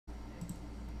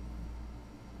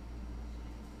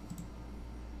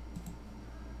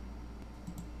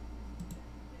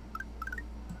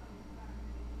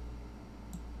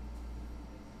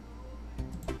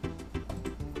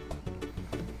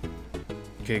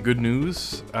Okay, good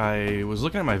news. I was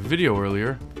looking at my video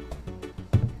earlier,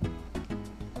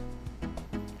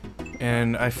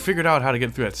 and I figured out how to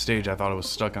get through that stage I thought I was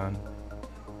stuck on.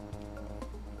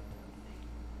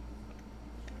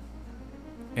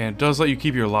 And it does let you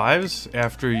keep your lives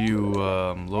after you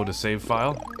load a save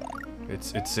file.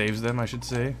 It saves them, I should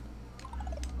say.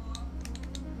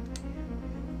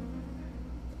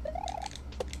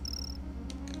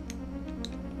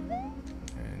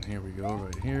 And here we go,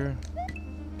 right here.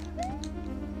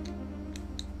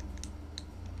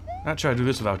 Not sure I do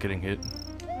this without getting hit.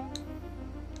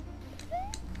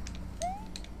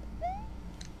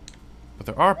 But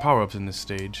there are power-ups in this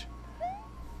stage.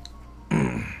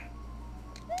 There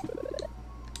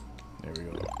we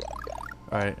go.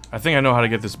 Alright, I think I know how to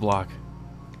get this block.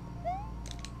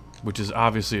 Which is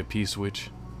obviously a P-switch.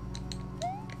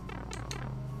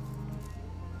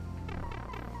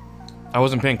 I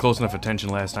wasn't paying close enough attention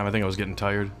last time. I think I was getting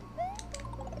tired.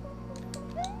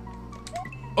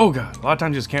 Oh god, a lot of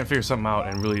times you just can't figure something out,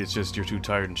 and really it's just you're too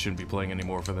tired and shouldn't be playing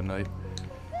anymore for the night.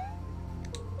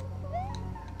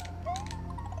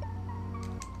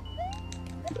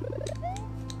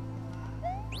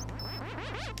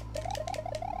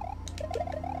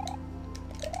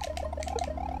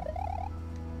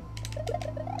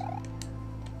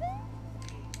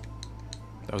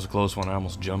 That was a close one, I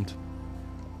almost jumped.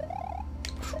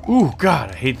 Ooh,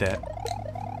 god, I hate that.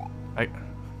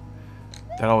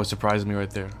 That always surprises me right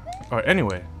there. Alright,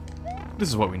 anyway. This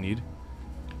is what we need.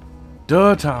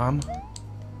 Duh, Tom.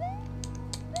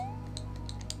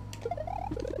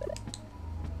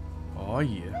 Oh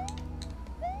yeah.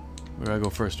 Where do I go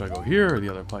first? Do I go here or the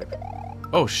other pipe?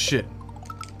 Oh, shit.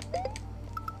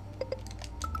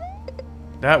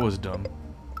 That was dumb.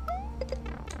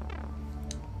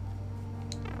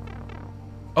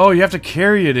 Oh, you have to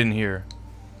carry it in here.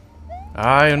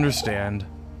 I understand.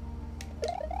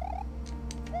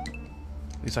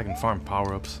 At least I can farm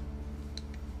power-ups.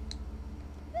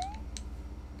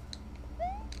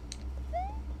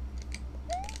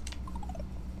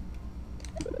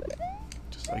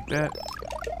 Just like that.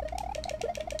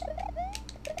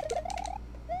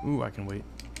 Ooh, I can wait.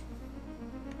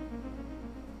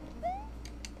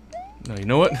 No, you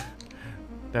know what?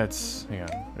 That's... hang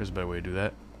on. There's a better way to do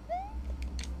that.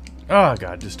 Oh,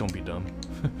 God, just don't be dumb.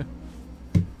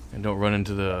 And don't run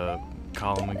into the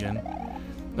column again.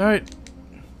 Alright.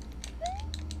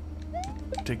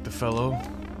 Take the fellow.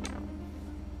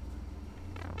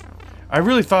 I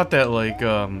really thought that, like,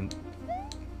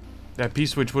 that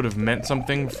P-switch would have meant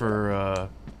something for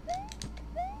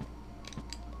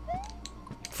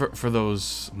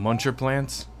those muncher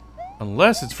plants.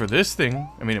 Unless it's for this thing.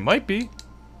 I mean, it might be.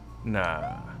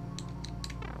 Nah.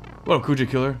 What up, Kuja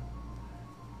Killer?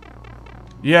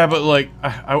 Yeah, but, like,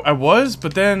 I was,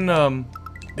 but then,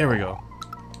 there we go.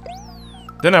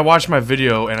 Then I watched my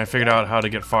video and I figured out how to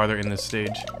get farther in this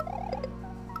stage.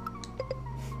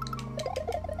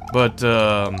 But,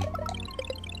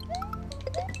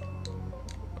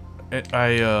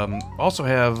 I also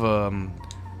have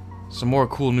some more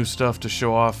cool new stuff to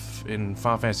show off in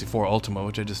Final Fantasy IV Ultima,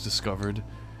 which I just discovered.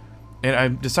 And I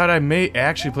decided I may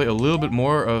actually play a little bit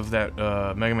more of that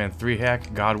Mega Man 3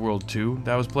 hack, God World 2,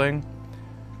 that I was playing.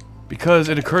 Because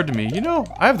it occurred to me, you know,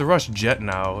 I have the Rush Jet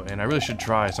now, and I really should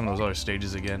try some of those other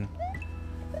stages again.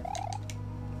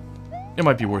 It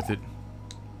might be worth it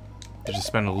to just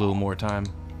spend a little more time.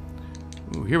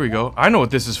 Ooh, here we go. I know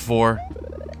what this is for.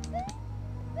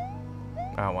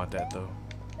 I don't want that, though.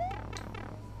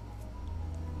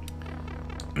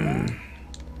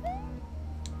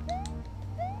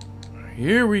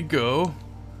 Here we go.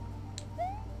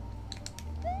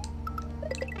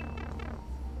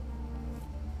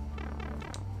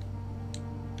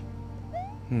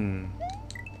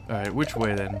 Alright, which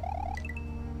way then?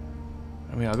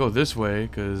 I mean, I'll go this way,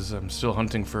 because I'm still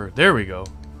hunting for... There we go.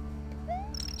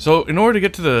 So, in order to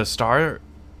get to the Star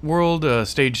World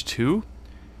Stage 2,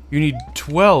 you need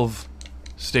 12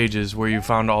 stages where you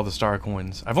found all the star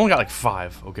coins. I've only got like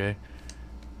 5, okay?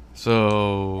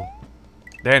 So,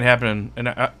 that ain't happening. And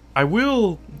I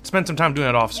will spend some time doing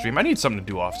that off stream. I need something to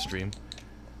do off stream.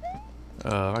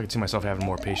 I can see myself having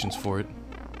more patience for it.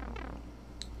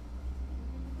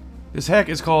 This hack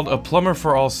is called a Plumber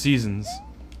for all seasons.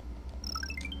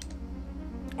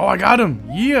 Oh, I got him!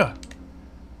 Yeah!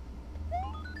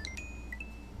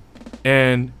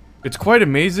 And it's quite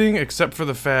amazing, except for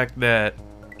the fact that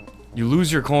you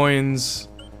lose your coins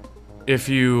if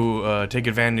you take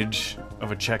advantage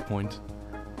of a checkpoint.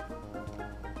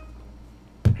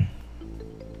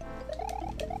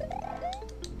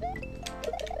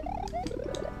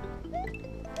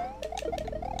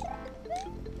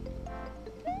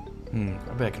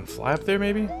 I bet I can fly up there,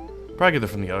 maybe? Probably get there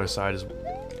from the other side as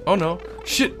well. Oh, no.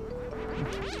 Shit!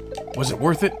 Was it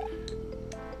worth it?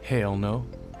 Hell no.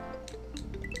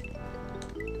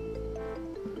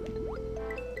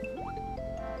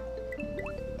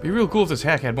 Be real cool if this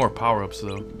hack had more power-ups,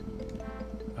 though.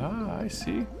 Ah, I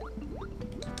see.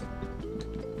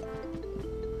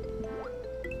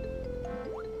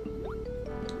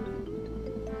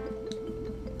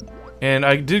 And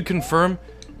I did confirm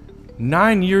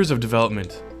 9 years of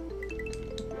development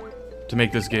to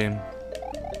make this game.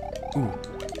 Ooh.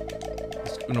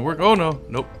 It's gonna work. Oh no,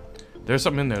 nope. There's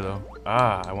something in there though.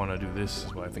 Ah, I wanna do this,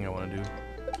 is what I think I wanna do.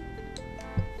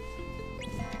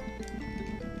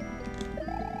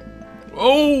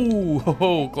 Oh, ho,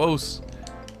 ho, close.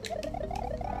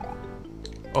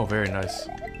 Oh, very nice.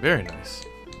 Very nice.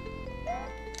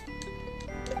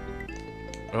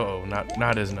 Uh-oh,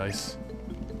 not as nice.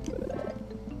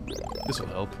 This will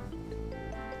help.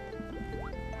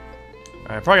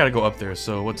 Alright, I probably gotta go up there,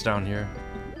 so what's down here?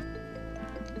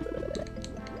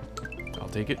 I'll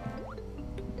take it.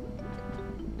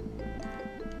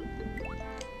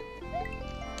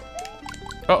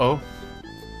 Uh-oh.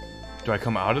 Do I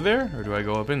come out of there, or do I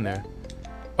go up in there?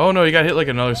 Oh no, you gotta hit like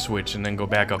another switch and then go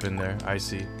back up in there. I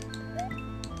see.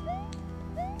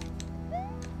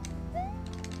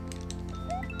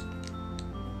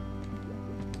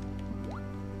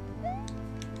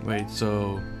 Wait,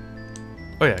 so...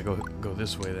 Oh yeah, go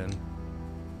this way then.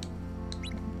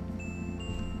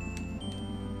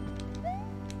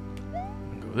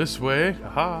 Go this way.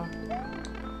 Haha.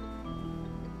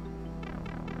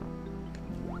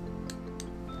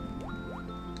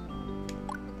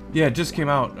 Yeah, it just came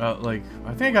out. Like,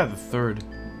 I think I got the third.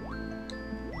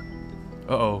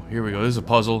 Uh-oh, here we go. This is a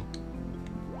puzzle.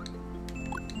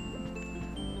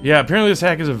 Yeah, apparently this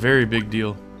hack is a very big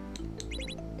deal.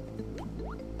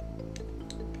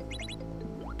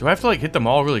 Do I have to, like, hit them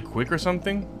all really quick or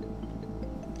something?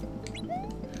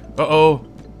 Uh-oh.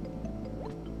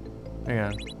 Hang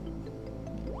on.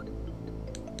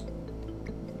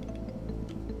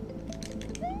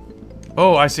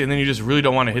 Oh, I see, and then you just really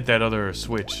don't want to hit that other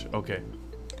switch. Okay.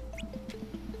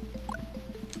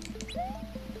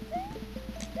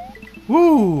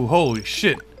 Woo! Holy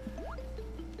shit.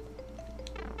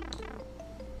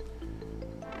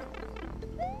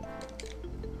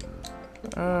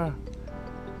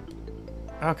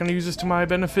 How can I use this to my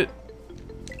benefit?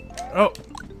 Oh,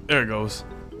 there it goes.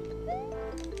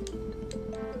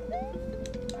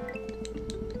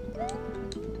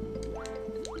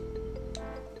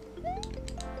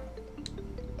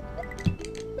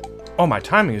 Oh, my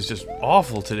timing is just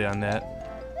awful today on that.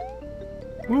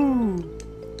 Woo!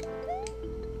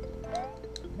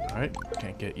 Alright,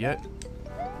 can't get yet.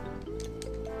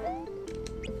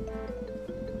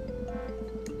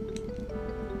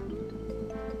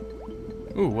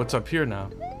 Ooh, what's up here now?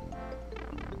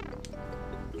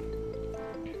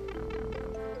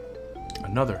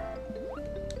 Another.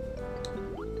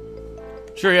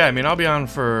 Sure, yeah, I mean, I'll be on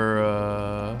for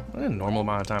a normal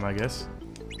amount of time, I guess.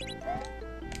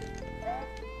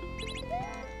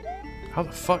 How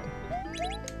the fuck?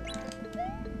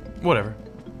 Whatever.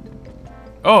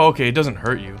 Oh, okay, it doesn't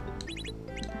hurt you.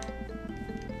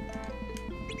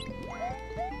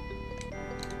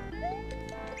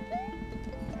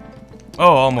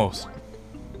 Oh, almost.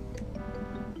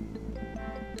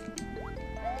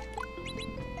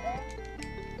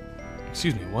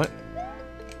 Excuse me, what?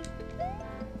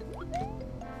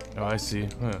 Oh, I see.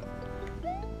 Huh.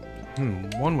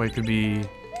 One way could be...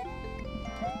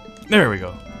 There we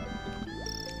go.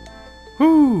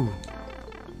 Whoo!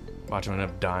 Watch, I'm gonna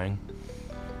end up dying.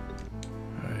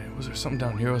 Alright, was there something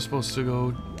down here I was supposed to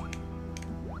go?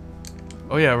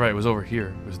 Oh yeah, right, it was over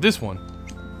here. It was this one.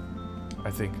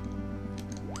 I think.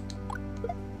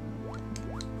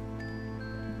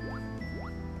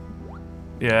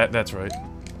 Yeah, that's right.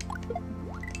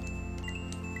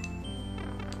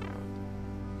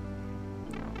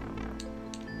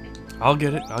 I'll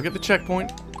get it. I'll get the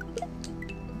checkpoint.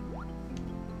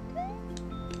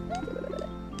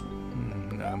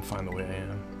 Nah, I'm fine the way I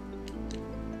am.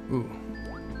 Ooh.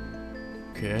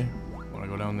 Okay. Wanna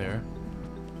go down there.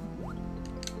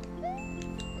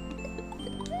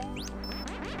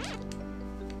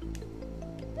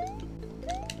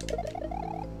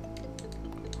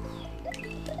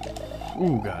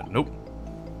 Ooh, God, nope.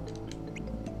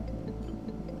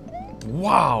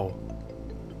 Wow!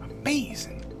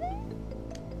 Amazing!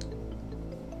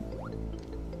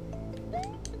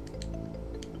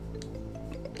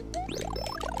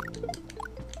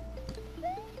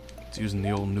 It's using the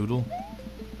old noodle.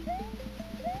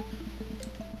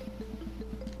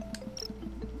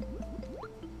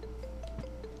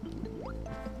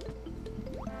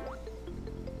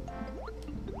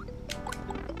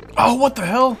 Oh, what the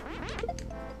hell?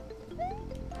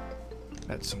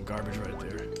 That's some garbage right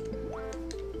there.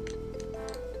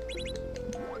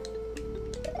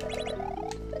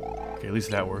 Okay, at least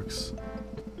that works.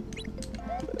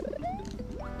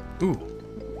 Ooh.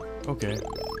 Okay.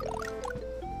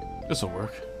 This'll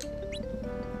work.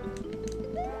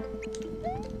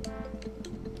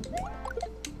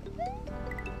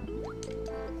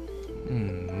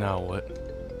 Now what?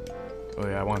 Oh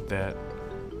yeah, I want that.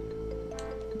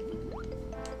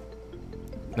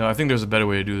 No, I think there's a better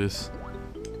way to do this.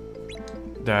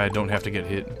 That I don't have to get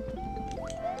hit.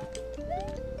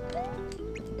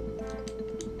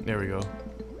 There we go.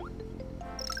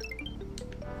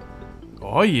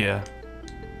 Oh yeah.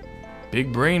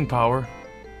 Big brain power.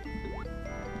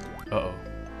 Uh-oh.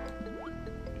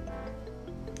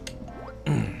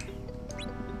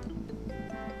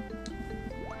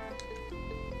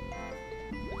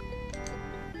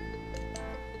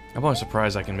 I'm always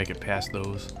surprised I can make it past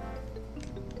those.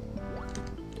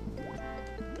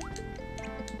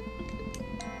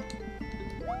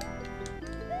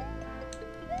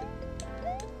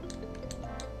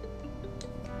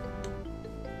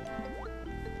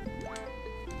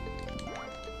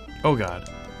 Oh god.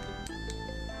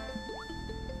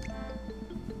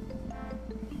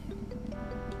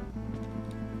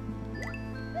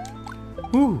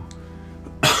 Ooh.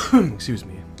 Excuse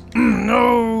me.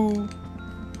 No!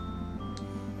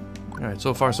 Alright,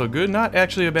 so far so good. Not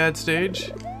actually a bad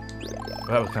stage. Well,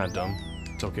 that was kind of dumb.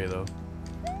 It's okay though.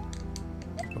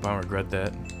 Hope I don't regret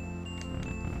that.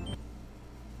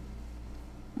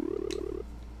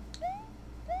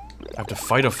 I have to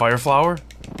fight a fire flower?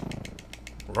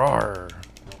 Roar.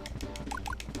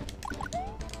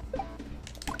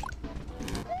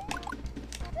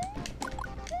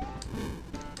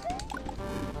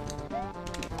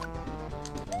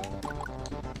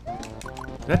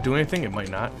 Did that do anything? It might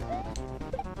not.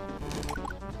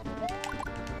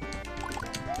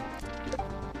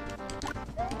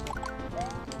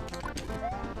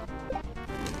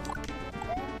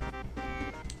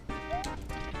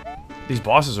 These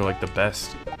bosses are like the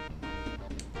best.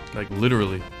 Like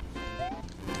literally.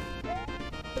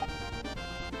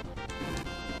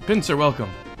 Pincer, welcome.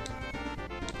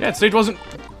 Yeah, that stage wasn't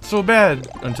so bad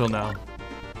until now.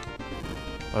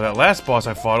 Oh, that last boss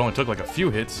I fought only took like a few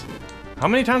hits. How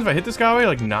many times have I hit this guy already?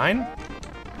 Like 9?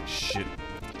 Shit.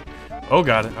 Oh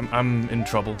god, I'm in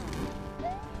trouble.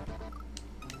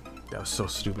 That was so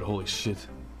stupid, holy shit.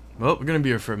 Well, we're gonna be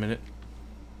here for a minute.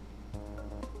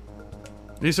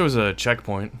 At least there was a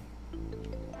checkpoint.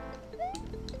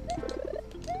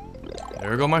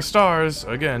 There go my stars,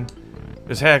 again.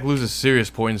 This hack loses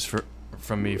serious points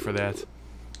from me for that.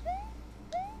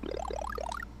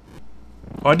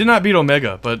 Oh, I did not beat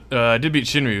Omega, but I did beat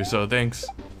Shinryu, so thanks.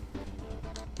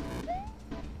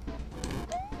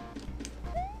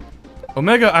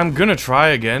 Omega, I'm gonna try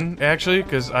again, actually,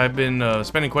 because I've been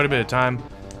spending quite a bit of time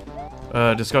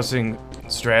discussing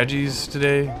strategies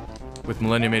today with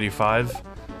Millennium 85.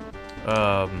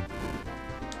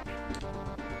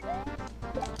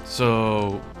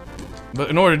 But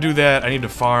in order to do that, I need to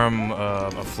farm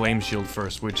a flame shield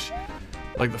first, which,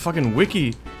 like, the fucking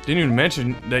wiki didn't even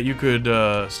mention that you could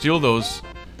steal those,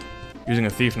 using a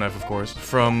thief knife, of course,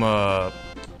 from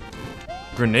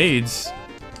grenades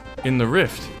in the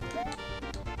rift.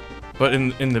 But in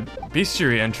the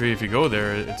bestiary entry, if you go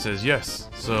there, it says yes.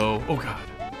 So, oh god.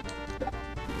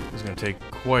 It's gonna take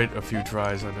quite a few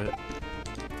tries, I bet.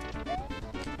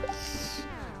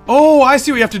 Oh, I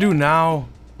see what you have to do now.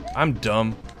 I'm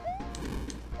dumb.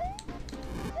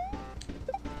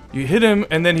 You hit him,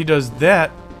 and then he does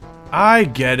that. I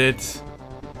get it.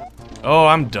 Oh,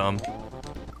 I'm dumb.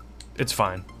 It's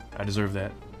fine. I deserve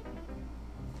that.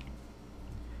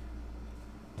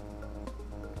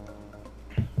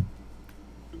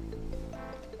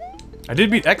 I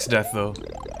did beat X-Death, though.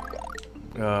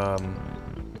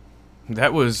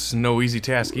 That was no easy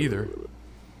task, either.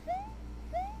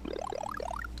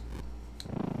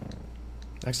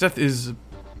 X-Death is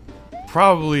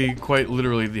probably quite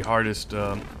literally the hardest,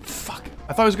 fuck.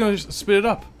 I thought I was gonna just spit it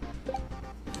up.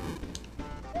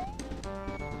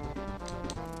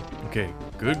 Okay,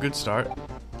 good start.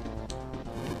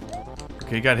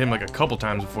 Okay, you got him like a couple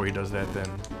times before he does that, then.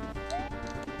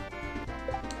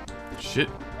 Shit.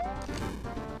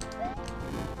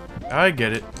 I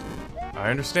get it. I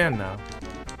understand now.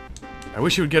 I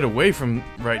wish he would get away from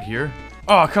right here.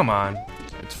 Oh, come on.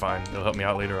 It's fine. It'll help me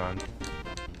out later on.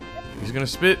 He's gonna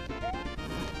spit.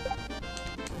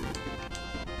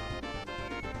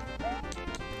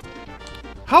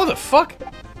 How the fuck?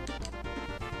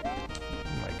 Oh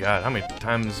my god, how many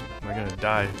times am I gonna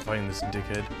die fighting this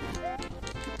dickhead?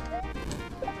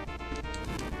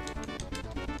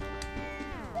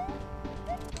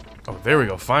 there we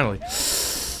go, finally.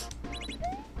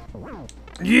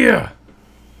 Yeah!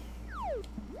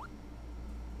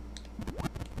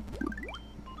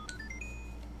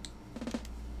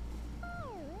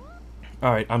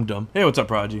 Alright, I'm dumb. Hey, what's up,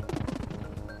 Prodigy?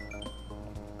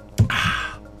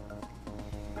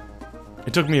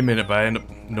 It took me a minute, but I ended up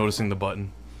noticing the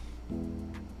button.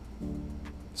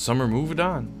 Summer moved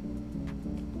on.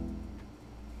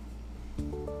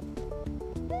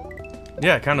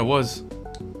 Yeah, it kinda was.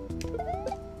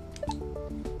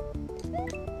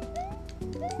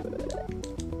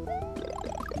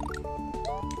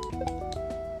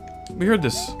 We heard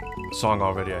this song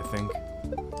already, I think.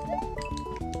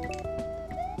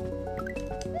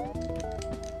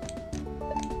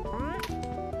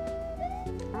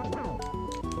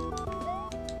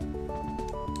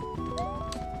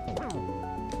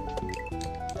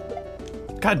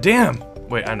 God damn!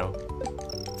 Wait, I know.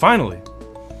 Finally!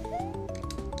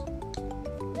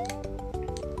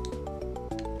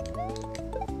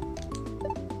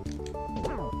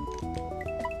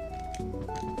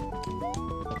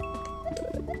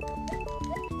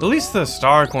 At least the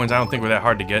star coins I don't think were that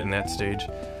hard to get in that stage.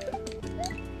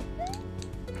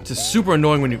 It's just super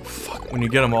annoying when you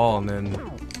get them all and then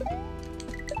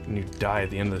when you die at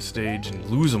the end of the stage and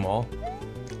lose them all.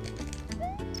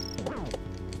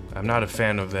 I'm not a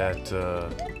fan of that,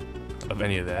 of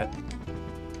any of that.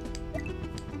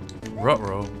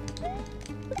 Ruh-roh.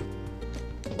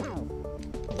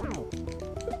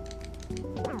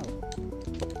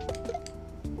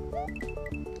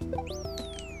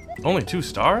 Only 2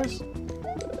 stars?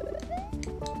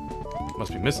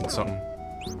 Must be missing something.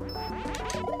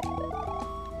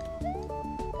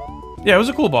 Yeah, it was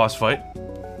a cool boss fight.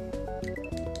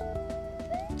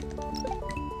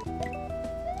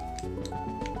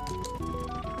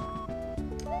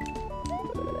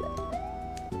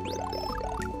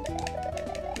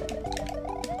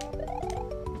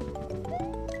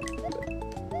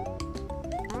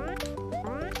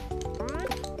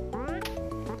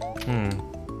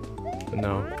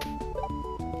 No.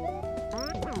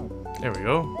 There we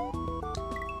go.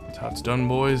 That's how it's done,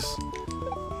 boys.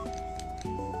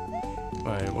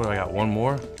 Alright, what do I got? One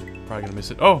more? Probably gonna miss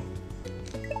it. Oh!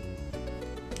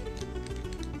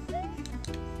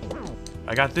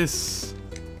 I got this.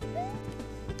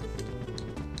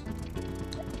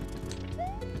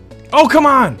 Oh, come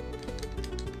on!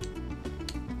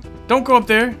 Don't go up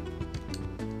there.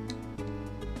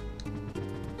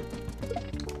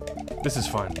 This is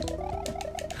fine.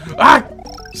 Ah!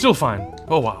 Still fine.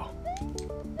 Oh, wow.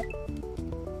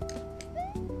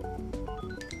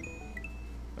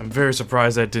 I'm very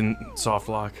surprised that didn't soft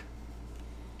lock.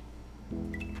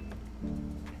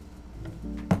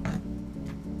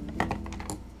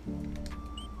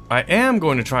 I am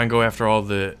going to try and go after all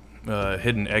the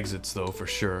hidden exits, though, for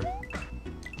sure.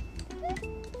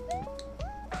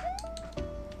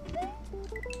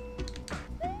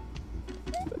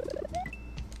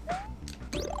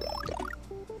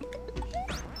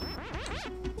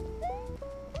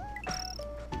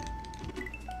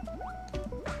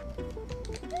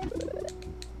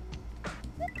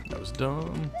 That was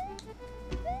dumb.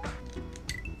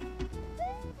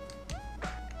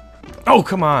 Oh,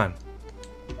 come on!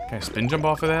 Can I spin jump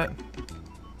off of that?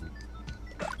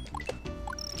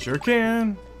 Sure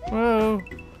can. Whoa.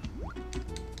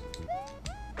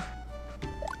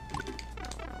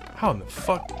 How in the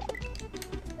fuck?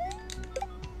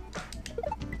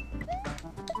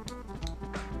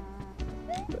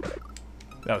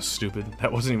 That was stupid.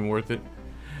 That wasn't even worth it.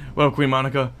 Well, Queen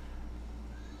Monica.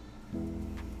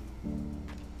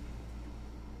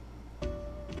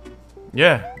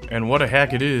 Yeah, and what a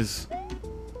hack it is.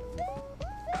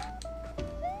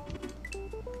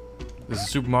 This is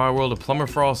Super Mario World, a plumber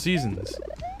for all seasons.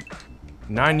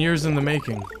 9 years in the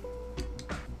making.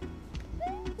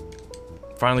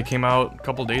 Finally came out a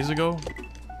couple days ago.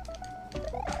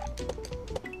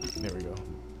 There we go.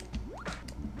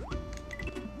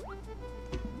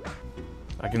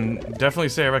 I can definitely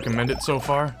say I recommend it so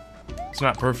far. It's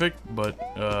not perfect, but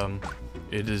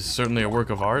it is certainly a work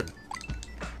of art.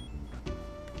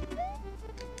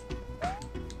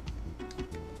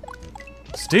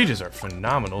 Stages are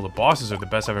phenomenal. The bosses are the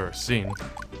best I've ever seen.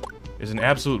 It's an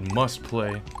absolute must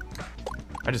play.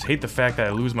 I just hate the fact that I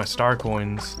lose my star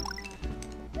coins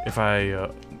if I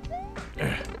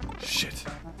shit.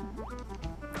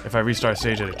 If I restart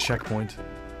stage at a checkpoint.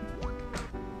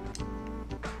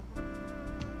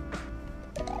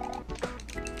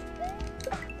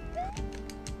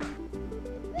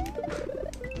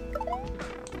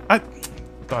 I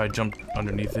thought I jumped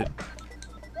underneath it.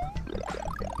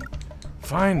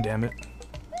 Fine, damn it.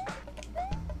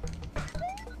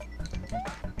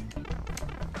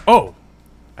 Oh!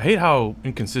 I hate how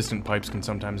inconsistent pipes can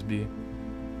sometimes be.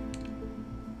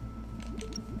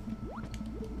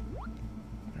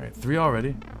 Alright, 3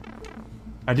 already.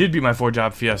 I did beat my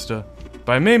 4-job fiesta,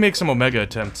 but I may make some Omega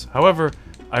attempts. However,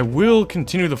 I will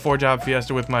continue the 4-job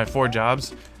fiesta with my 4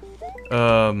 jobs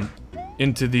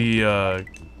into the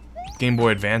Game Boy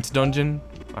Advance dungeon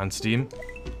on Steam.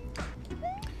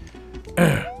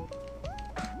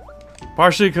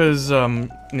 Partially because, you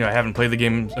know, I haven't played the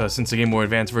game since the Game Boy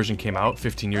Advance version came out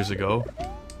 15 years ago.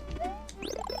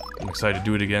 I'm excited to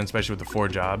do it again, especially with the 4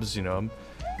 jobs, you know.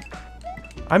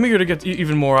 I'm eager to get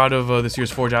even more out of this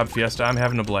year's 4-job fiesta. I'm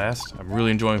having a blast. I'm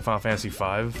really enjoying Final Fantasy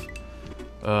V.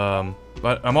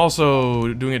 But I'm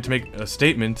also doing it to make a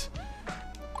statement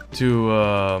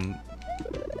to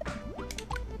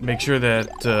make sure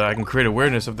that I can create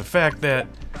awareness of the fact that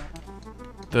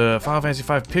the Final Fantasy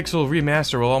V Pixel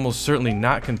Remaster will almost certainly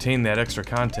not contain that extra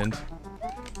content,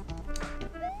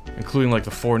 including like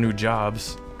the 4 new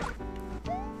jobs.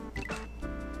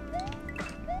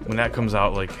 When that comes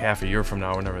out like half a year from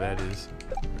now, whenever that is.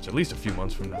 It's at least a few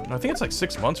months from now. No, I think it's like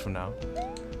 6 months from now.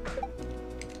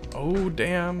 Oh,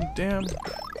 damn. Damn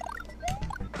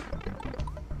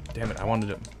it, I wanted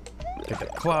to get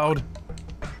that cloud.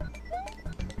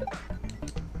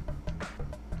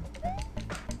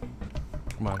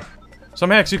 Come on. Some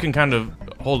hacks you can kind of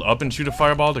hold up and shoot a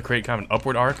fireball to create kind of an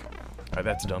upward arc. Alright,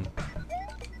 that's dumb.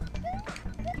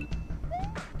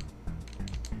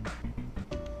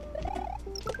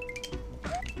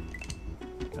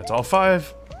 That's all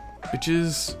 5.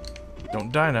 Bitches,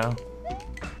 don't die now.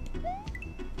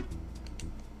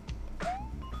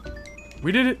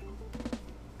 We did it!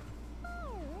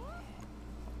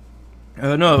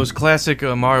 No, it was classic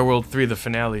Mario World 3, the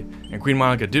finale, and Queen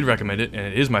Monica did recommend it, and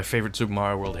it is my favorite Super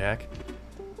Mario World hack.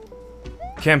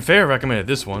 Cam Fair recommended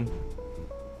this one.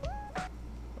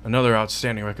 Another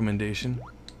outstanding recommendation.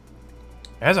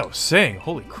 As I was saying,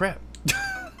 holy crap.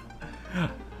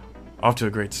 Off to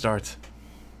a great start.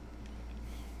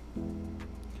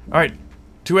 Alright,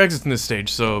 2 exits in this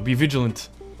stage, so be vigilant.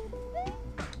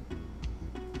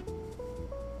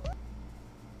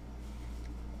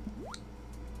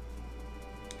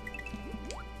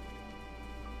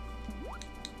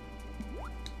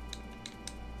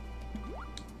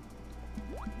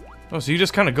 Oh, so you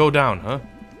just kind of go down, huh?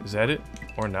 Is that it?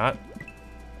 Or not?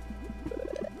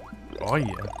 Oh,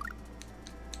 yeah.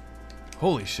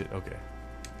 Holy shit, okay.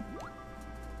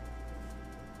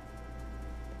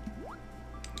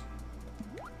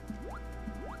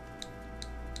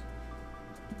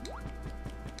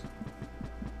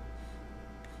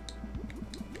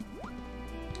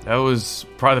 That was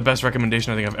probably the best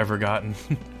recommendation I think I've ever gotten.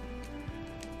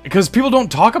 Because people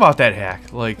don't talk about that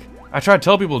hack. Like, I try to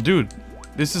tell people, dude,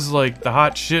 this is like the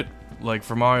hot shit, like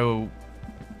for Mario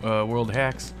World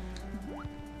hacks.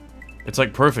 It's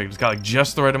like perfect. It's got like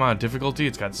just the right amount of difficulty.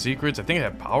 It's got secrets. I think it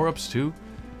had power-ups too.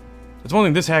 That's one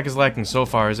thing this hack is lacking so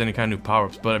far is any kind of new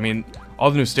power-ups. But I mean,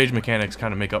 all the new stage mechanics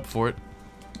kind of make up for it.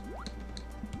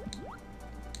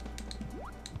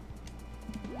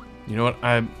 You know what?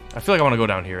 I feel like I want to go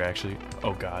down here actually.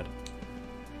 Oh god.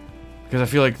 Because I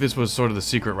feel like this was sort of the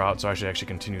secret route, so I should actually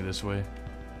continue this way.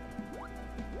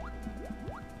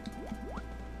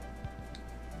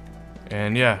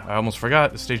 And yeah, I almost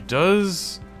forgot, the stage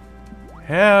does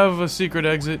have a secret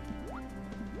exit.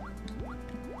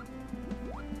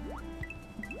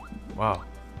 Wow.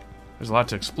 There's a lot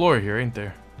to explore here, ain't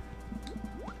there?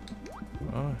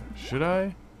 Should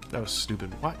I? That was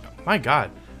stupid. What? My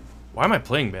god. Why am I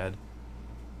playing bad?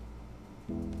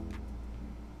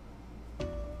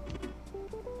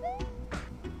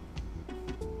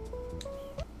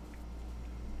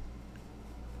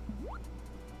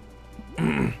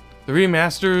 The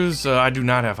remasters, I do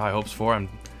not have high hopes for. I'm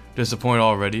disappointed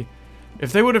already.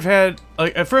 If they would have had,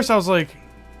 like, at first I was like,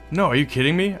 no, are you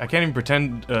kidding me? I can't even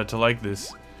pretend to like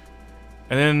this.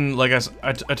 And then, like,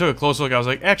 I took a close look. I was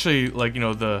like, actually, like, you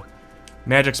know, the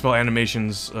magic spell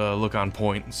animations look on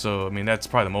point. So, I mean, that's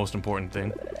probably the most important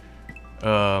thing.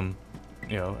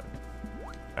 You know,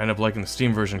 I end up liking the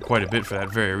Steam version quite a bit for that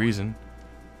very reason.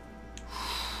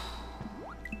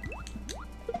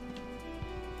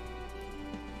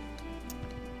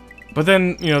 But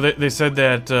then, you know, they said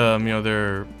that, you know,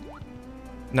 they're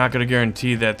not going to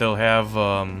guarantee that they'll have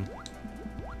all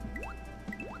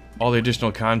the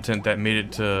additional content that made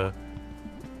it to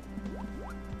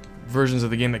versions of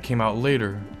the game that came out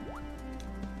later.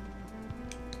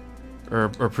 Or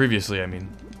previously, I mean.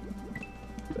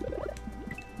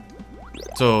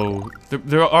 So,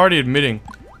 they're already admitting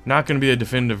not going to be a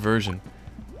definitive version.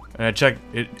 And I checked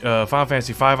it, Final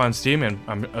Fantasy V on Steam, and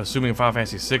I'm assuming Final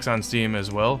Fantasy VI on Steam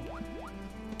as well.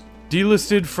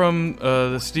 Delisted from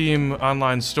the Steam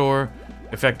online store,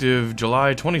 effective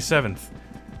July 27th.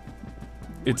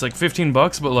 It's like 15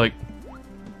 bucks, but like,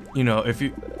 you know, if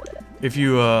you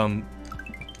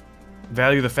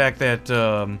value the fact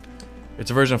that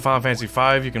it's a version of Final Fantasy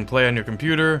V you can play on your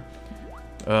computer.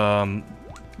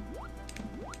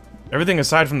 Everything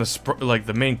aside from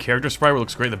the main character sprite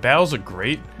looks great. The battles look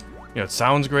great. You know, it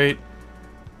sounds great.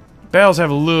 Battles have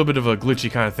a little bit of a glitchy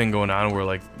kind of thing going on where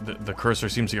like the cursor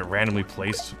seems to get randomly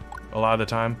placed a lot of the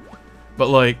time. But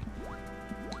like,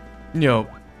 you know,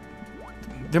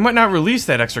 they might not release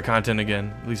that extra content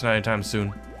again, at least not anytime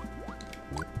soon.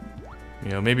 You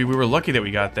know, maybe we were lucky that we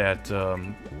got that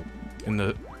in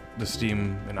the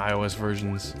Steam and iOS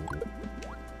versions.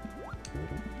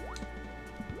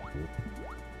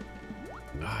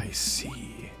 I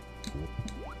see.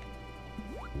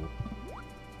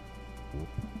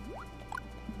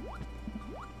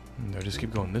 Do I just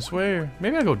keep going this way, or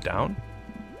maybe I go down?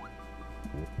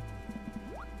 I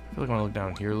feel like I want to look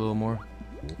down here a little more.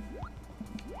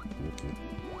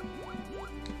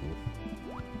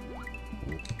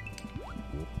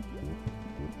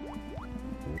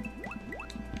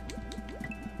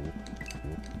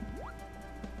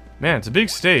 Man, it's a big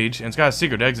stage, and it's got a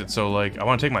secret exit, so, like, I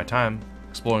want to take my time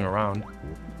exploring around.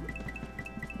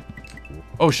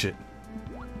 Oh, shit.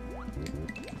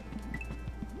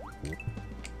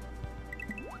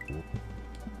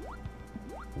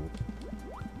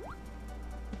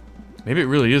 Maybe it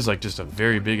really is, like, just a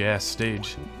very big-ass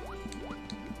stage.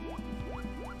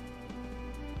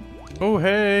 Oh,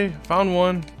 hey! Found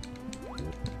one!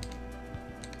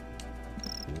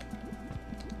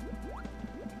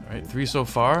 Alright, 3 so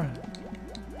far.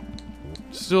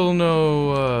 Still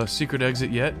no secret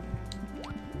exit yet.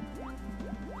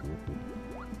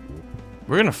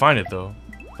 We're gonna find it though.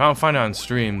 If I don't find it on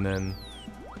stream, then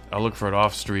I'll look for it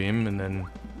off stream, and then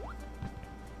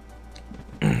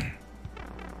and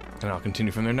I'll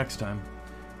continue from there next time.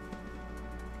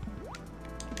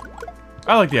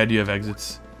 I like the idea of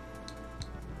exits.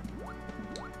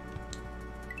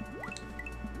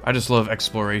 I just love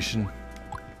exploration.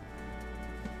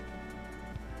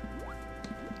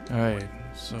 Alright,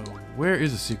 so where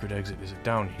is the secret exit? Is it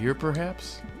down here,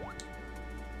 perhaps?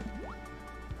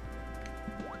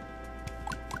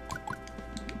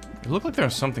 It looked like there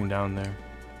was something down there.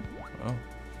 Oh.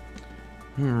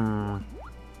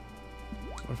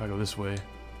 What if I go this way?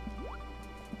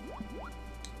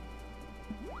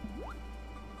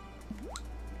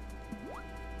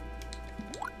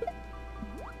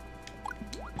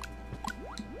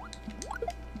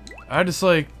 I just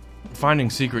like finding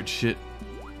secret shit.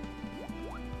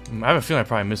 I have a feeling I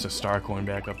probably missed a star coin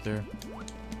back up there.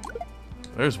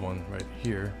 There's one right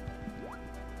here.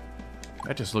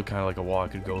 That just looked kind of like a wall I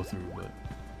could go through, but...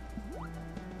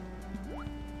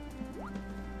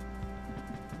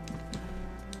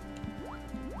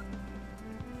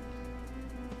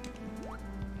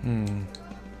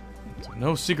 So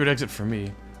no secret exit for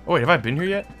me. Oh wait, have I been here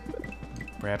yet?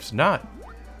 Perhaps not.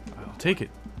 I'll take it.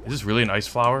 Is this really an ice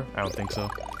flower? I don't think so.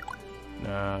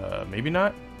 Maybe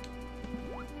not?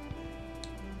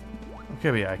 Okay,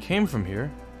 but yeah, I came from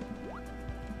here.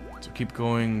 So keep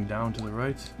going down to the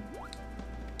right.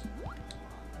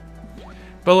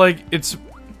 But like, it's...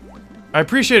 I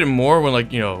appreciate it more when,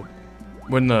 like, you know,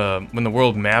 when the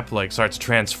world map, like, starts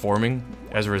transforming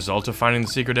as a result of finding the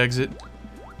secret exit.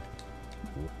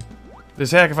 This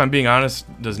hack, if I'm being honest,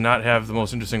 does not have the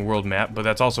most interesting world map, but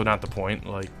that's also not the point.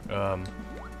 Like,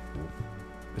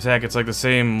 this hack, it's like the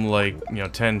same, like, you know,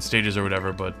 10 stages or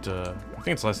whatever, but I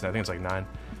think it's less than that. I think it's like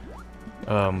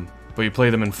 9. But you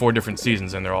play them in 4 different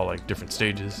seasons, and they're all, like, different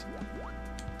stages.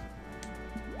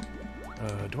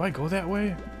 Do I go that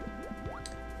way?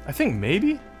 I think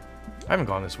maybe? I haven't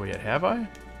gone this way yet, have I?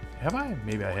 Have I?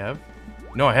 Maybe I have.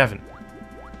 No, I haven't.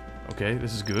 Okay,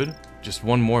 this is good. Just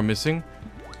one more missing.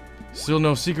 Still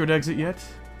no secret exit yet?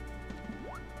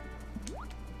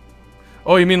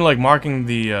 Oh, you mean like marking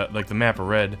the map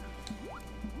red?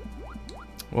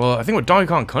 Well, I think what Donkey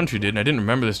Kong Country did, and I didn't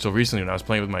remember this till recently when I was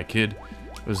playing with my kid,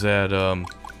 was that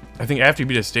I think after you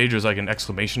beat a stage, there's like an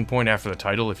exclamation point after the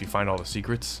title if you find all the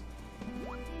secrets.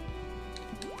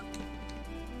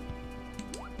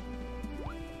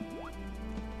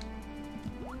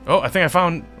 Oh, I think I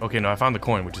found... Okay, no, I found the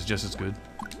coin, which is just as good.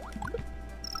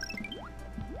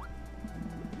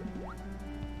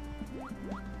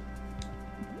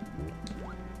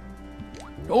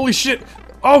 Holy shit!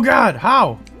 Oh god,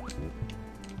 how?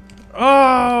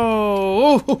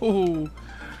 Oh!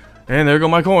 And there go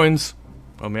my coins.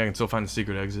 Oh man, I can still find the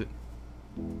secret exit.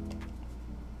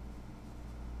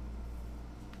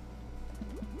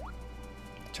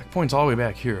 Check Checkpoint's all the way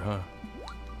back here, huh?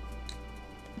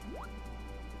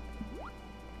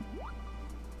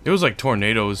 It was like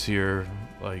tornadoes here,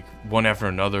 like one after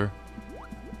another,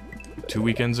 2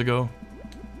 weekends ago,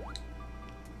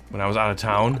 when I was out of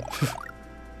town.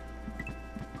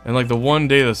 And like the one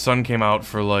day the sun came out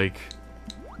for like,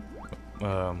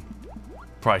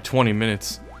 probably 20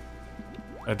 minutes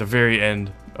at the very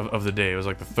end of the day. It was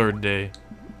like the 3rd day.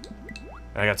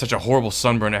 And I got such a horrible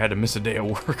sunburn I had to miss a day at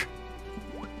work.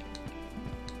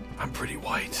 I'm pretty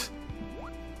white.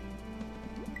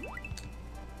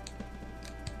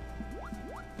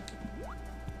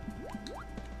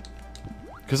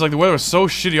 Because, like, the weather was so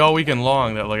shitty all weekend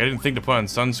long that, like, I didn't think to put on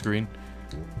sunscreen.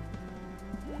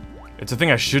 It's a thing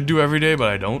I should do every day, but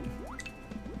I don't.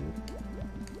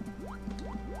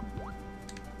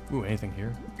 Ooh, anything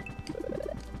here?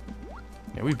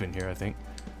 Yeah, we've been here, I think.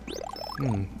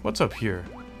 What's up here?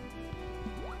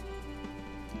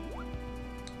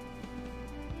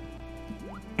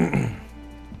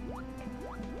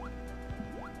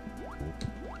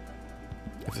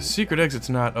 If the secret exit's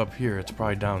not up here, it's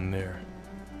probably down there.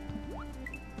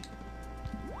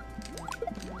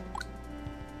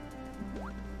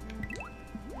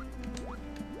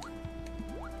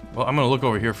 Well, I'm gonna look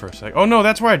over here for a sec. Oh no,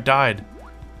 that's where I died.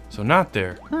 So not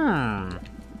there.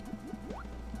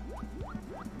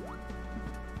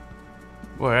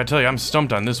 Boy, I tell you, I'm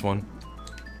stumped on this one.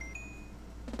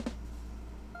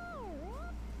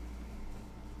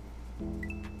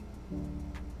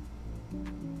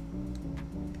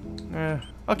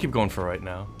 I'll keep going for right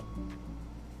now.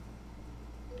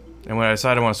 And when I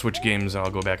decide I want to switch games, I'll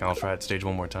go back and I'll try that stage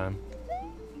one more time.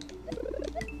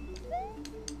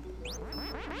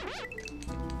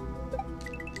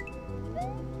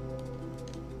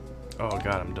 Oh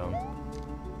god, I'm dumb.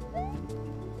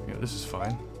 Yeah, this is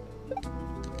fine.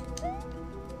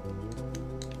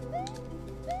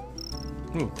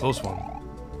 Ooh, close one.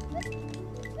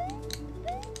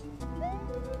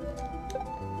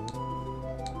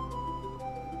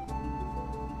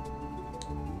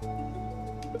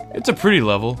 It's a pretty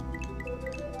level.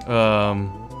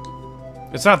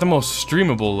 It's not the most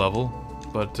streamable level,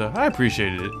 but I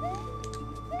appreciated it.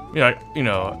 Yeah, you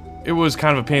know, it was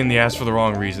kind of a pain in the ass for the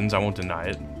wrong reasons, I won't deny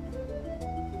it.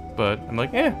 But I'm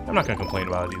like, I'm not gonna complain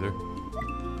about it either.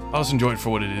 I'll just enjoy it for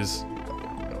what it is.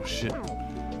 Oh shit.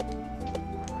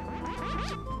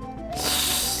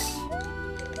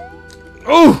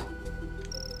 Oh!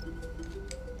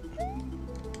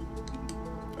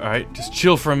 Alright, just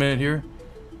chill for a minute here.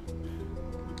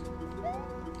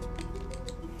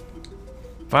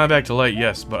 Finally back to light,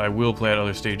 yes, but I will play that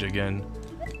other stage again.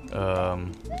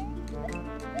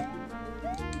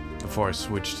 Before I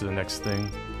switch to the next thing.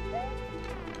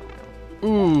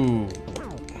 Ooh.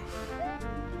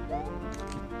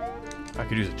 I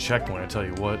could use a checkpoint, I tell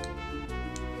you what.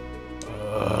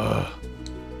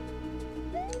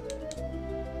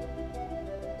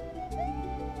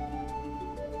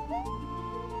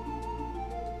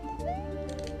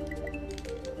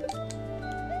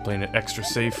 Playing it extra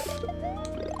safe.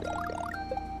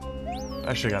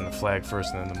 I should have gotten the flag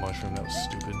first and then the mushroom. That was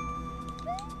stupid.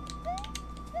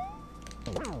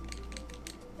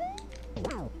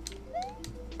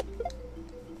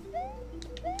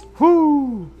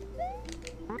 Whoo!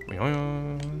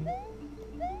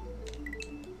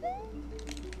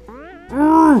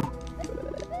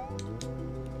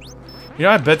 You know,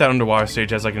 I bet that underwater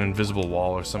stage has like an invisible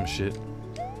wall or some shit.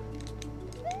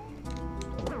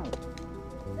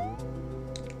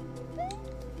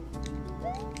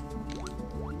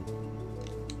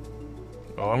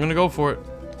 Oh, I'm gonna go for it.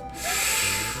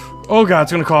 Oh god,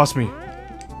 it's gonna cost me.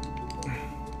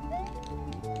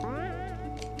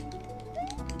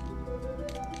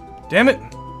 Damn it!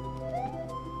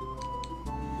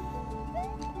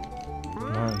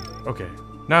 Okay,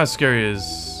 not as scary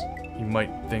as you might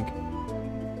think.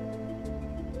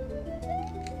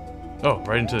 Oh,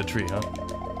 right into the tree, huh?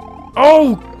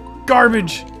 Oh!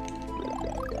 Garbage!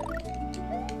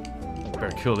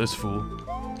 Better kill this fool.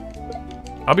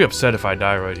 I'll be upset if I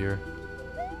die right here.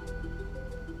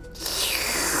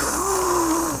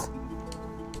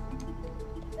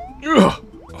 Ugh.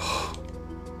 Oh.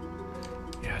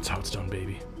 Yeah, that's how it's done,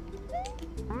 baby.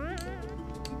 Alright.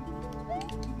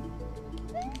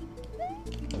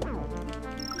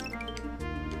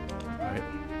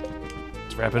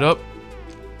 Let's wrap it up.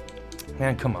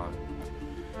 Man, come on.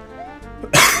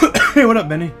 Hey, what up,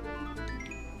 Benny?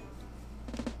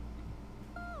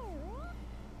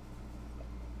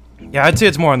 Yeah, I'd say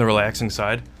it's more on the relaxing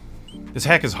side. This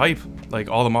hack is hype. Like,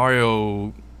 all the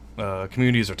Mario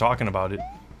communities are talking about it.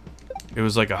 It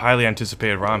was like a highly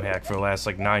anticipated ROM hack for the last,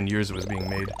 like, 9 years it was being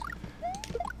made.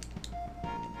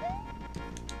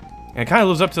 And it kind of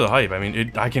lives up to the hype. I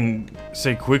mean, I can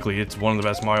say quickly it's one of the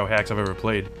best Mario hacks I've ever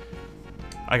played.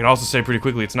 I can also say pretty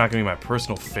quickly it's not going to be my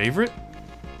personal favorite,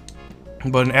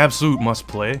 but an absolute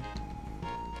must-play.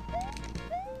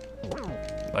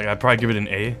 Like, I'd probably give it an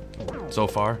A so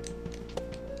far.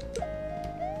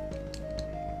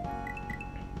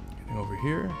 Getting over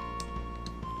here.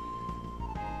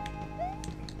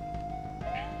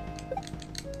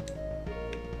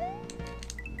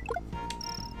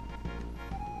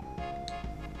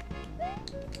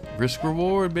 Risk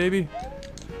reward, baby.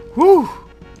 Whew!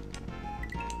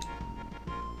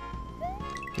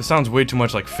 This sounds way too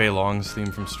much like Fei Long's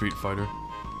theme from Street Fighter.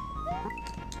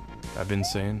 I've been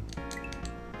saying.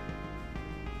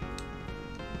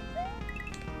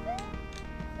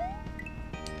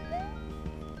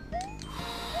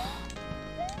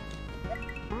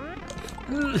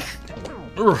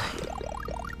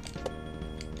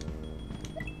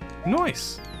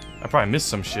 Nice! I probably missed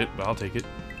some shit, but I'll take it.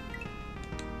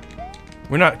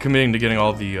 We're not committing to getting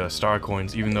all the star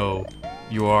coins, even though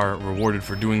you are rewarded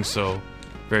for doing so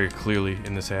very clearly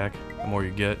in this hack, the more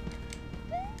you get.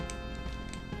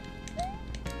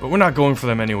 But we're not going for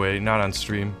them anyway, not on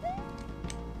stream.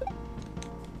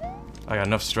 I got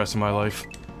enough stress in my life.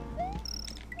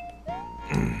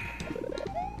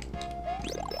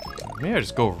 Maybe I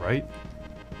just go right?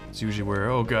 It's usually where,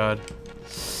 oh god.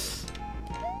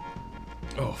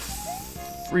 Oh,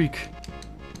 freak.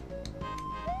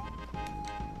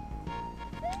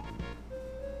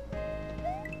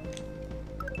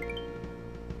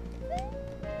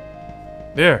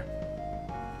 There.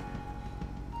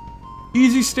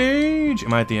 Easy stage.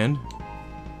 Am I at the end?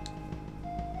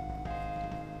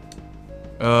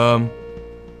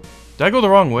 Did I go the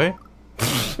wrong way?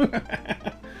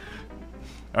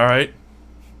 Alright.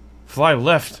 Fly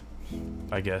left,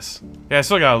 I guess. Yeah, I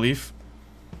still got a leaf.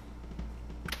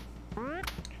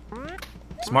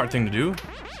 Smart thing to do.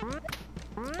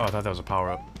 Oh, I thought that was a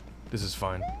power-up. This is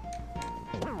fine.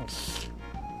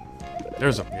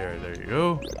 There's a... Yeah, there you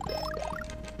go.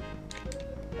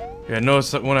 Yeah,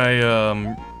 notice that when I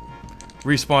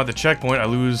respawn at the checkpoint, I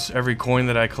lose every coin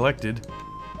that I collected.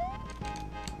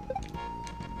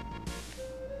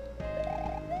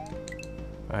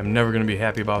 I'm never going to be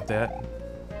happy about that.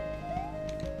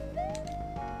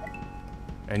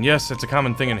 And yes, it's a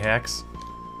common thing in hacks.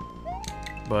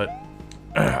 But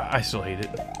I still hate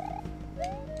it.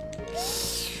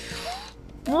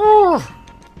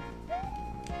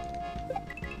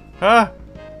 Huh?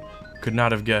 Could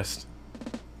not have guessed.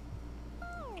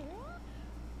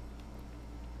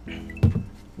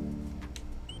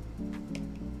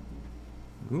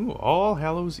 Ooh, All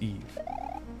Hallows Eve.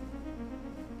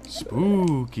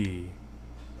 Spooky.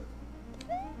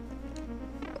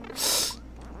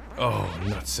 Oh,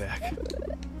 nutsack.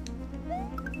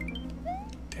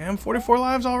 Damn, 44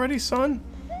 lives already, son?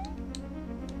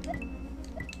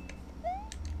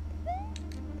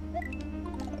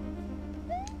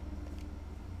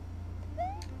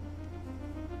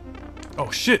 Oh,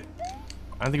 shit!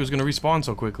 I didn't think it was gonna respawn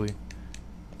so quickly.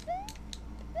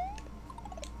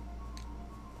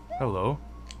 Hello.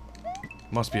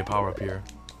 Must be a power-up here.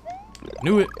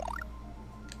 Knew it!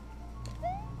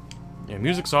 Yeah,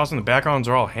 music's awesome. The backgrounds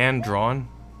are all hand-drawn.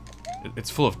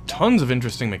 It's full of tons of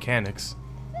interesting mechanics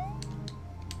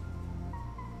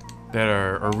that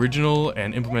are original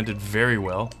and implemented very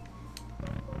well.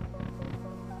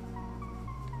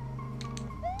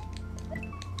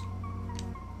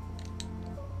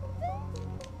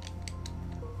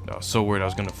 I was so worried I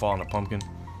was gonna fall on a pumpkin.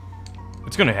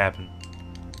 It's gonna happen.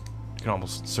 You can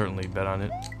almost certainly bet on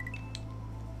it.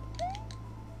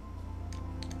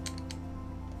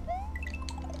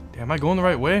 Damn, am I going the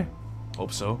right way?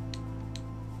 Hope so.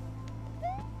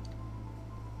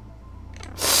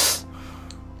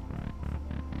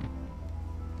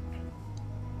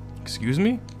 Excuse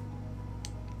me?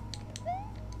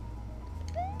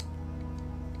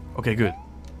 Okay, good.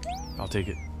 I'll take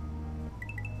it.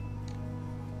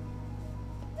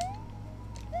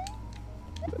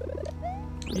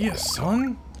 Yes,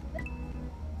 son.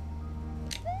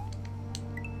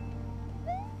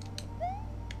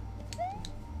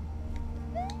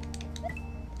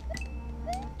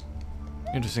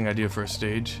 Interesting idea for a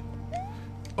stage.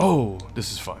 Oh,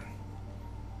 this is fun.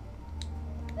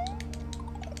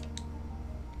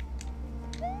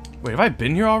 Wait, have I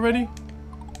been here already?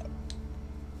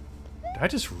 Did I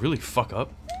just really fuck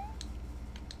up?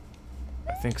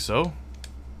 I think so.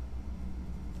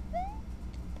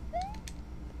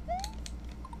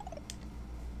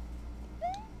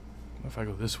 What if I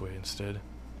go this way instead?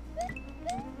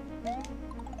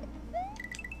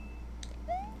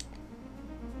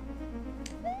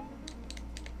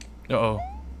 Uh-oh.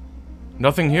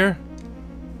 Nothing here?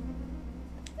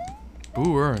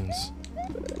 Boo urns.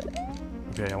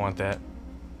 Okay, I want that.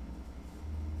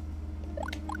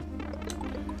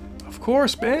 Of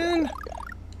course, Ben!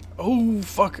 Oh,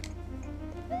 fuck.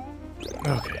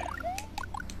 Okay.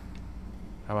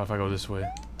 How about if I go this way?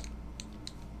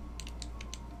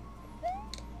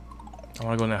 I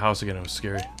want to go in that house again. It was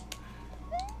scary.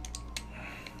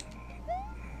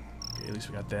 Okay, at least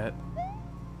we got that.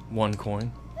 1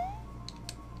 coin.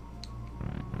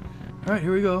 Alright,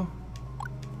 here we go.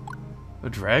 A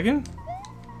dragon?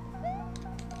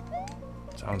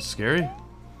 Sounds scary.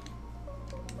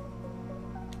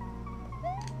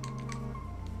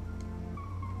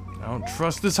 I don't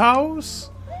trust this house.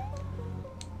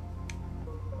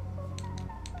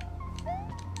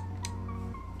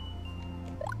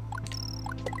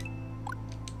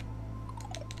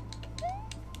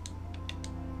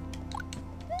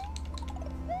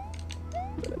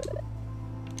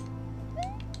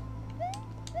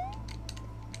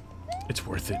 It's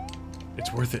worth it.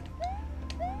 It's worth it.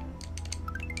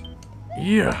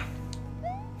 Yeah.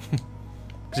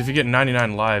 Because if you get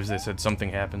 99 lives, they said something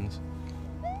happens.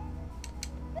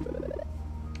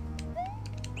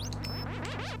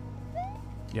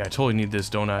 Yeah, I totally need this,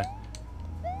 don't I?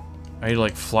 I need to,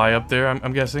 like, fly up there,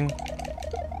 I'm guessing.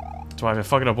 So if I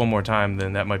fuck it up one more time,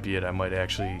 then that might be it. I might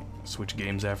actually switch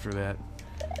games after that.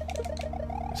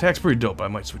 This hack's pretty dope. I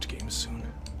might switch games soon.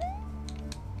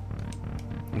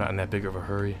 I'm not in that big of a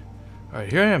hurry. Alright,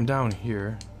 here I am down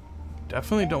here.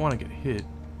 Definitely don't want to get hit.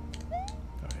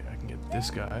 Alright, I can get this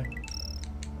guy.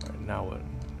 Alright, now what?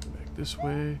 Go back this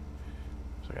way.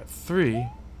 So I got 3.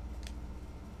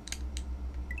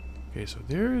 Okay, so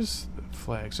there's the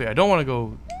flag. So yeah, I don't want to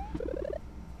go...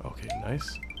 Okay,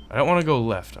 nice. I don't want to go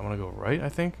left. I want to go right, I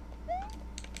think.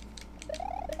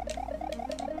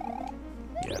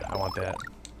 Yeah, I want that.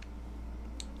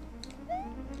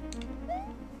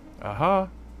 Aha.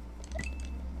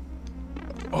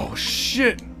 Oh,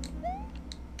 shit!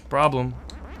 Problem.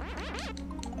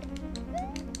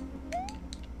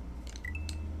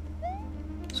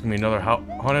 It's gonna be another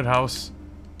haunted house.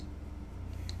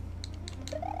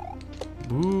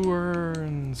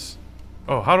 Booerns.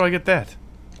 Oh, how do I get that?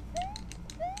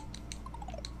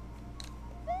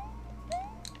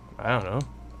 I don't know.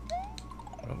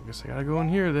 Well, I guess I gotta go in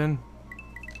here then.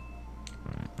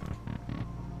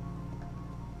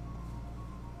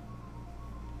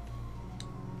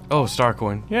 Oh, star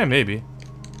coin. Yeah, maybe.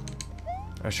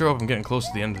 I sure hope I'm getting close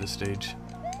to the end of this stage.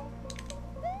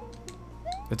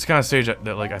 It's the kind of stage that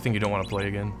like, I think you don't want to play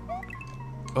again.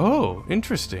 Oh,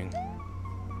 interesting.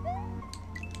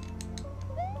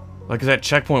 Like, 'cause that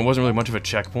checkpoint wasn't really much of a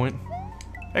checkpoint.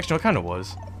 Actually, no, it kind of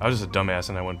was. I was just a dumbass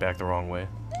and I went back the wrong way.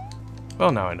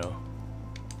 Well, now I know.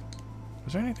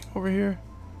 Was there anything over here?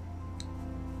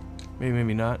 Maybe,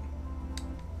 maybe not.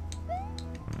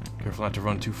 Careful not to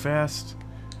run too fast.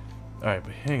 Alright,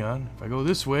 but hang on. If I go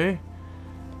this way,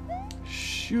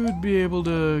 should be able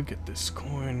to get this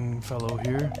coin fellow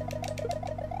here.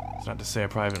 It's not to say I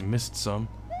probably haven't missed some.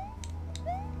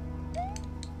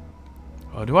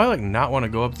 Oh, do I, like, not want to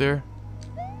go up there?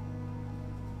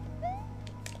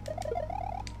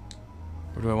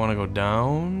 Or do I want to go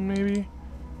down, maybe?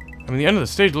 I mean, the end of the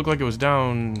stage looked like it was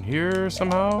down here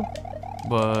somehow.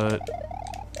 But...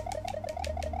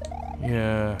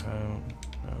 yeah,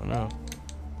 I don't know.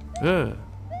 Ugh.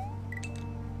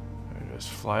 I just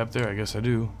fly up there, I guess I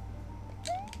do.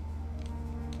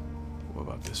 What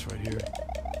about this right here?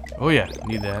 Oh yeah,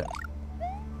 need that.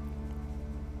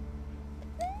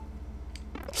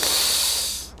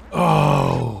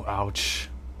 Oh, ouch.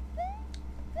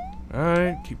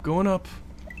 Alright, keep going up.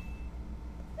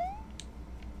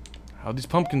 How'd these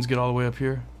pumpkins get all the way up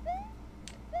here?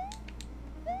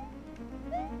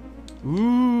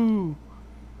 Ooh.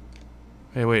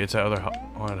 Hey, wait, it's that other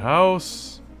haunted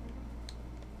house.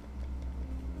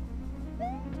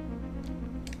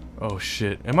 Oh,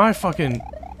 shit. Am I fucking...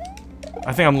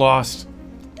 I think I'm lost.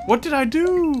 What did I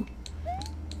do?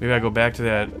 Maybe I go back to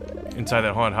that... inside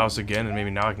that haunted house again, and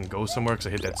maybe now I can go somewhere because I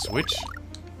hit that switch?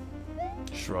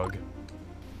 Shrug.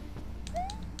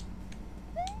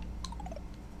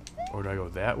 Or do I go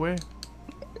that way?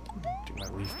 Take my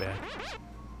leaf back.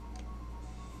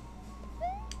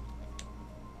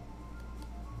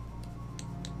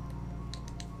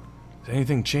 Has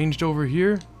anything changed over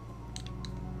here?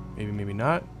 Maybe, maybe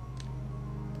not.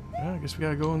 Well, I guess we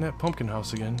gotta go in that pumpkin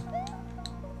house again.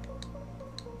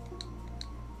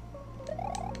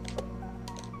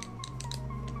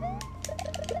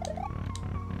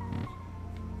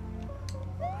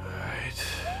 Alright.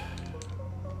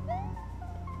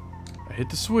 I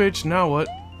hit the switch, now what?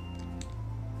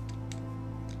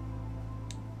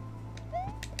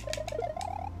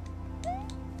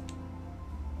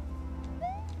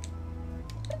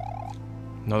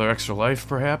 Another extra life,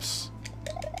 perhaps?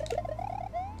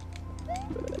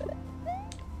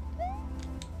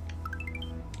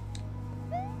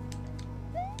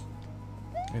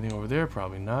 Anything over there?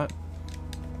 Probably not.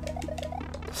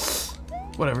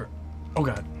 Whatever. Oh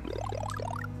god.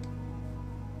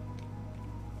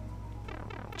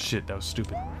 Shit, that was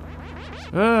stupid.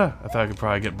 I thought I could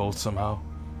probably get both somehow.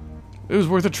 It was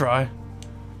worth a try.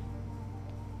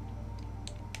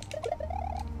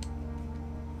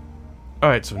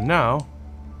 Alright, so now...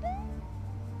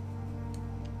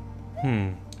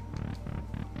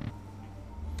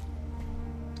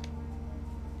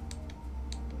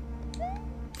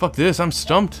 Fuck this, I'm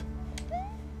stumped.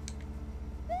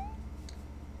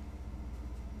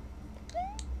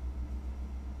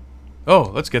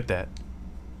 Oh, let's get that.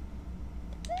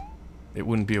 It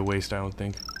wouldn't be a waste, I don't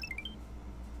think.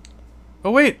 Oh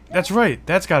wait, that's right.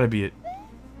 That's gotta be it.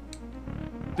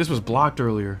 This was blocked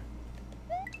earlier.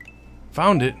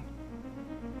 Found it.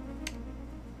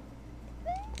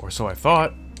 Or so I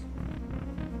thought.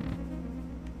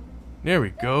 There we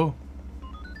go.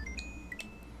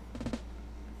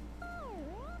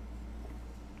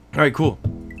 Alright, cool.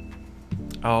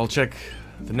 I'll check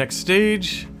the next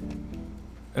stage.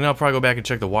 And I'll probably go back and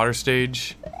check the water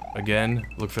stage again.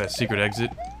 Look for that secret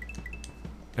exit.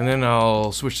 And then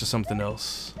I'll switch to something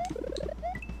else.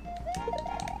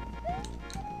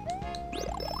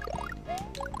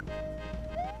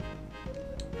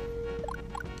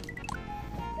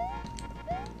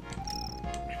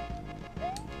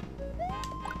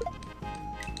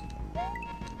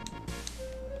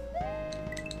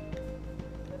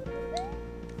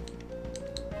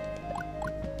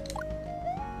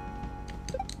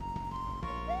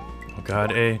 Oh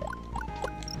god, A.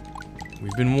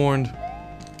 We've been warned.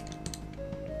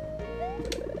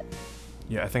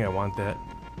 Yeah, I think I want that.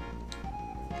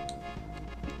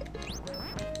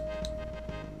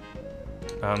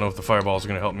 I don't know if the fireballs are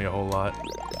gonna help me a whole lot.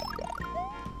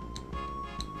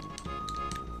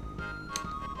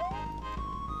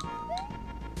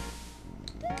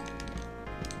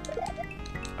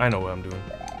 I know what I'm doing.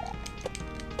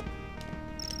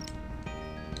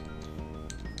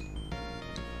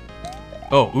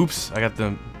 Oh, oops. I got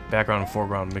the background and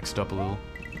foreground mixed up a little.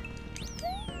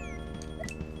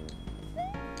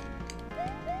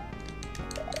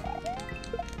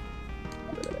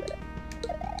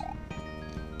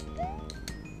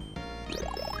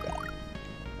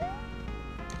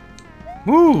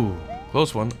 Woo!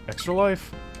 Close one. Extra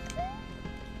life.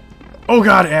 Oh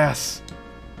god, ass!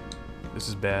 This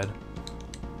is bad.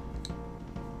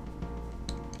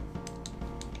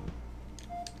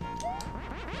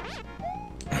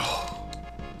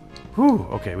 Whew,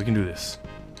 okay, we can do this.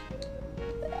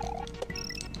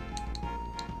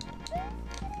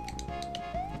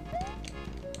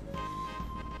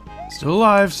 Still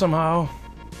alive somehow.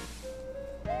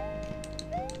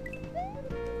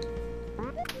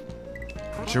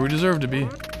 Not sure we deserve to be.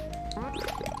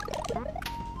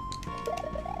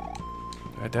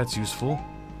 Alright, that's useful.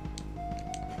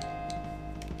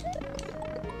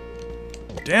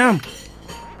 Damn!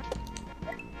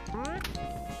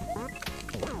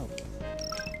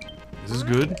 This is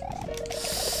good.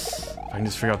 If I can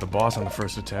just figure out the boss on the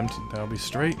first attempt, that'll be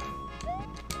straight.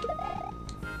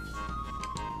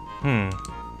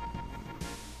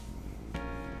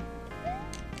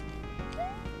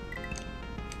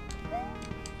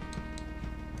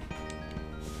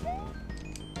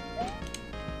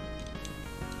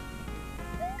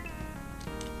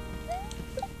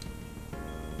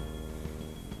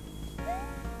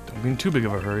 Don't be in too big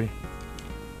of a hurry.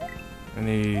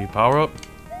 Any power up?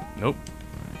 Nope.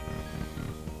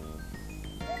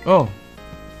 Oh.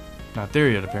 Not there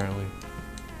yet, apparently.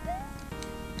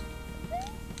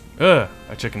 I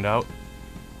chickened out.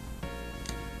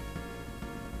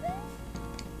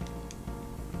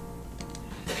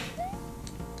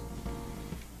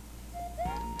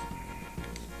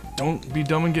 Don't be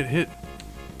dumb and get hit.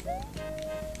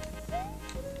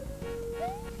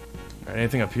 Alright,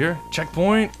 anything up here?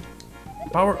 Checkpoint!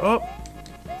 Power up!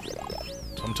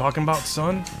 That's what I'm talking about,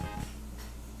 son.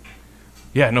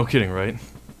 Yeah, no kidding, right?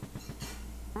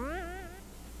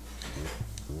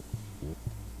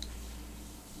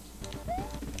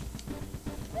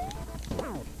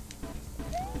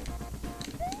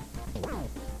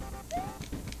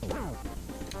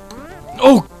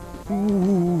 Oh!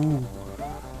 Ooh.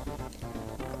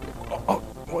 Oh,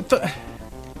 what the?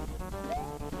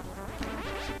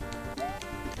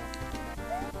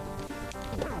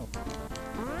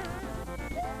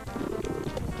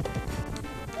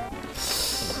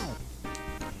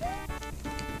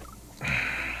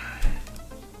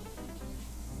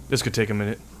 This could take a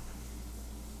minute.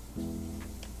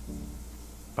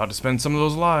 About to spend some of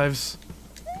those lives.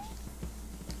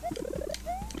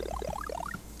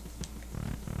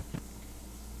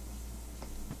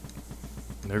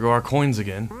 There go our coins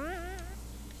again.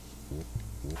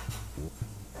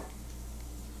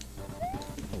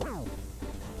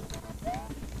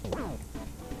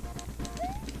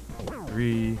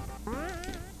 Three.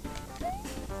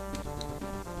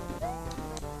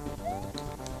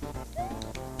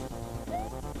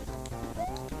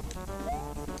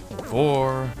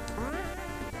 Four.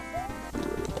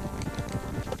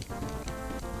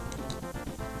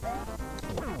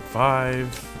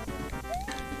 Five.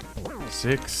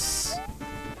 6,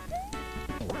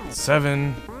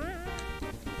 7,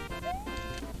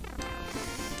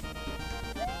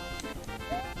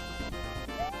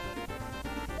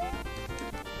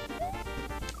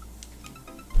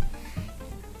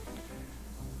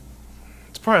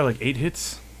 'Probably like 8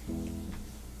 hits.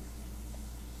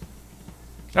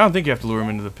 I don't think you have to lure him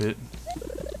into the pit.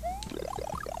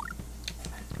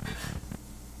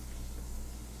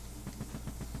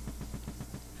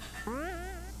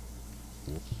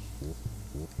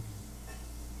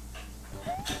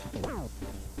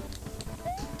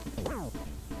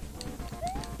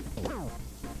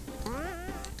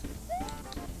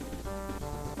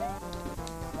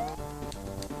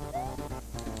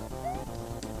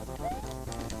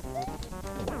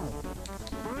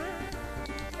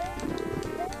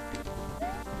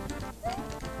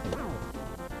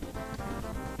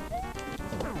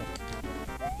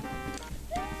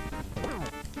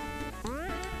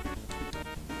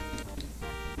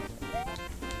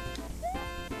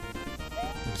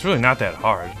 It's really not that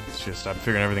hard. It's just I'm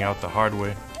figuring everything out the hard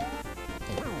way.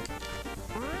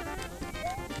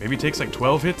 Maybe it takes like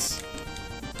 12 hits?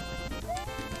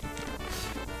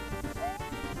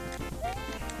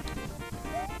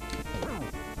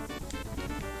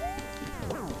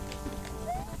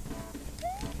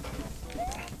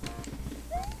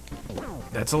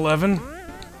 That's 11.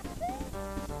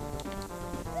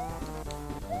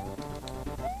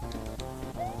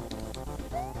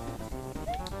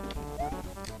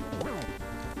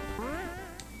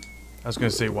 I was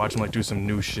gonna say watch him like do some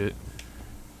new shit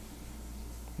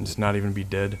and just not even be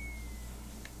dead.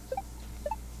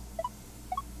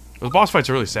 Those boss fights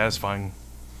are really satisfying.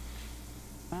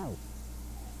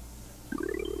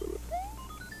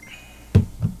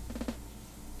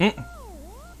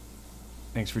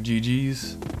 Thanks for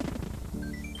GG's.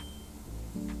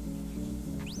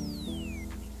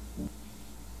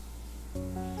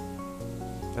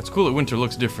 That's cool that winter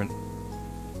looks different.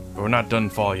 But we're not done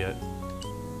fall yet.